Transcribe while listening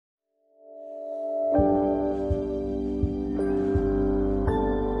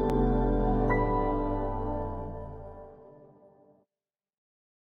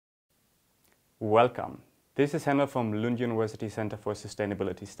welcome. This is Henner from Lund University Center for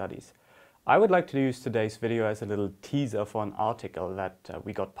Sustainability Studies. I would like to use today's video as a little teaser for an article that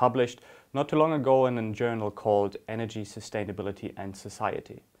we got published not too long ago in a journal called Energy, Sustainability and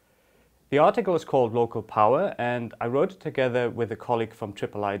Society. The article is called Local Power, and I wrote it together with a colleague from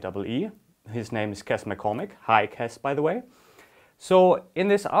IIIEE. His name is Kes McCormick. Hi Kes, by the way. So in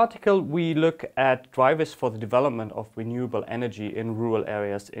this article we look at drivers for the development of renewable energy in rural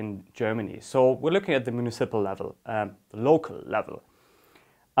areas in Germany. So we're looking at the municipal level, the local level.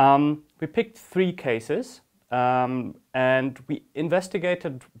 We picked 3 cases and we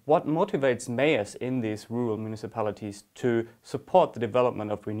investigated what motivates mayors in these rural municipalities to support the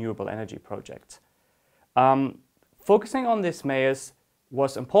development of renewable energy projects. Focusing on these mayors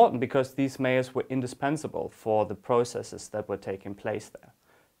was important because these mayors were indispensable for the processes that were taking place there.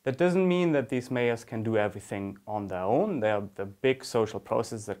 That doesn't mean that these mayors can do everything on their own. There are the big social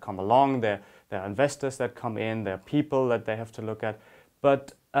processes that come along, there are investors that come in, there are people that they have to look at.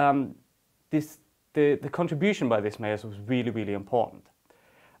 But the contribution by these mayors was really, really important.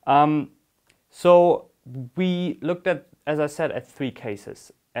 So we looked at, as I said, at 3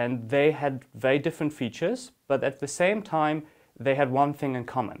 cases, and they had very different features, but at the same time they had one thing in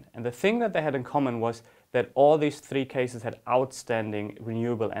common. And the thing that they had in common was that all these 3 cases had outstanding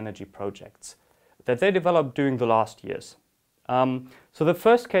renewable energy projects that they developed during the last years. So the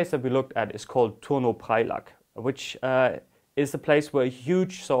first case that we looked at is called Turno-Preilack, which is a place where a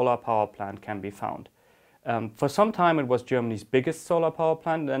huge solar power plant can be found. For some time it was Germany's biggest solar power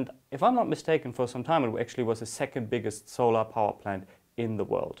plant, and if I'm not mistaken, for some time it actually was the 2nd biggest solar power plant in the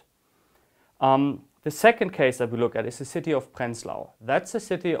world. The second case that we look at is the city of Prenzlau. That's a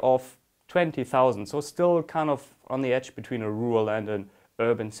city of 20,000, so still kind of on the edge between a rural and an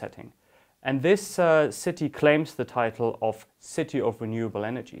urban setting. And this city claims the title of City of Renewable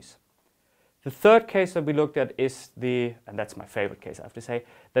Energies. The third case that we looked at is and that's my favorite case I have to say,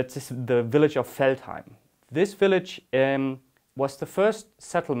 that's the village of Feldheim. This village was the first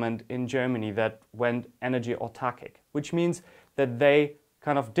settlement in Germany that went energy autarkic, which means that they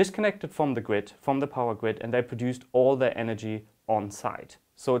kind of disconnected from the grid, from the power grid, and they produced all their energy on site.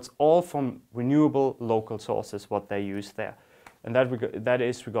 So it's all from renewable local sources what they use there. And that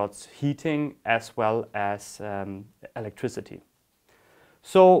is regards heating as well as electricity.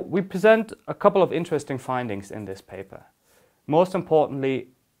 So we present a couple of interesting findings in this paper. Most importantly,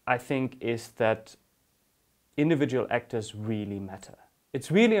 I think, is that individual actors really matter.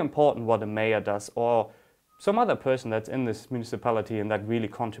 It's really important what a mayor does or some other person that's in this municipality and that really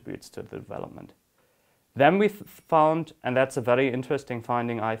contributes to the development. Then we found, and that's a very interesting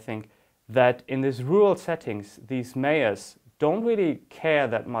finding I think, that in these rural settings these mayors don't really care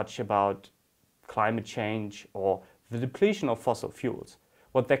that much about climate change or the depletion of fossil fuels.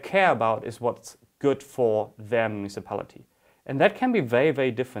 What they care about is what's good for their municipality. And that can be very, very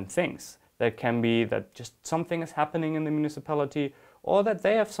different things. That can be that just something is happening in the municipality or that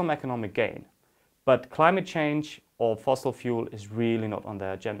they have some economic gain. But climate change or fossil fuel is really not on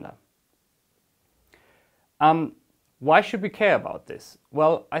their agenda. Why should we care about this?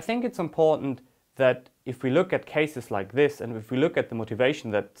 Well, I think it's important that if we look at cases like this and if we look at the motivation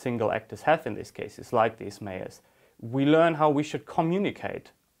that single actors have in these cases, like these mayors, we learn how we should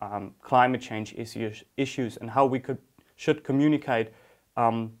communicate climate change issues and how we should communicate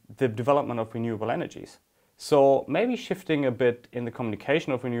the development of renewable energies. So maybe shifting a bit in the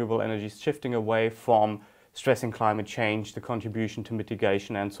communication of renewable energies, shifting away from stressing climate change, the contribution to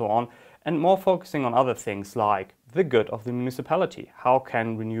mitigation and so on, and more focusing on other things like the good of the municipality. How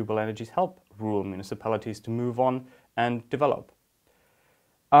can renewable energies help rural municipalities to move on and develop?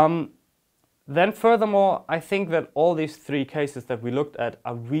 Then furthermore, I think that all these 3 cases that we looked at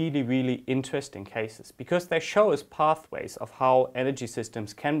are really, really interesting cases because they show us pathways of how energy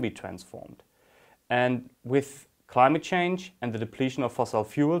systems can be transformed. And with climate change and the depletion of fossil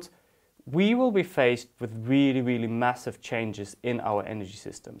fuels, we will be faced with really, really massive changes in our energy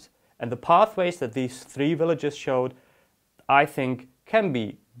systems. And the pathways that these 3 villages showed, I think, can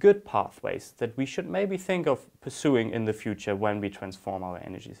be good pathways that we should maybe think of pursuing in the future when we transform our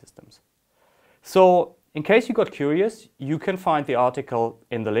energy systems. So, in case you got curious, you can find the article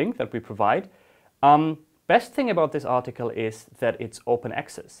in the link that we provide. Best thing about this article is that it's open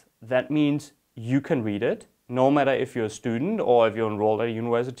access. That means you can read it, no matter if you're a student or if you're enrolled at a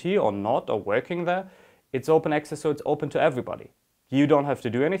university or not, or working there. It's open access, so it's open to everybody. You don't have to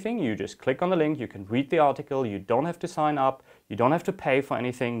do anything, you just click on the link, you can read the article, you don't have to sign up, you don't have to pay for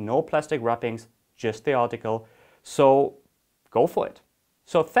anything, no plastic wrappings, just the article. So go for it.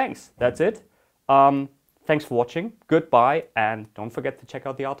 So thanks, that's it. Thanks for watching, goodbye, and don't forget to check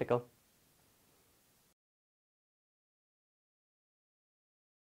out the article.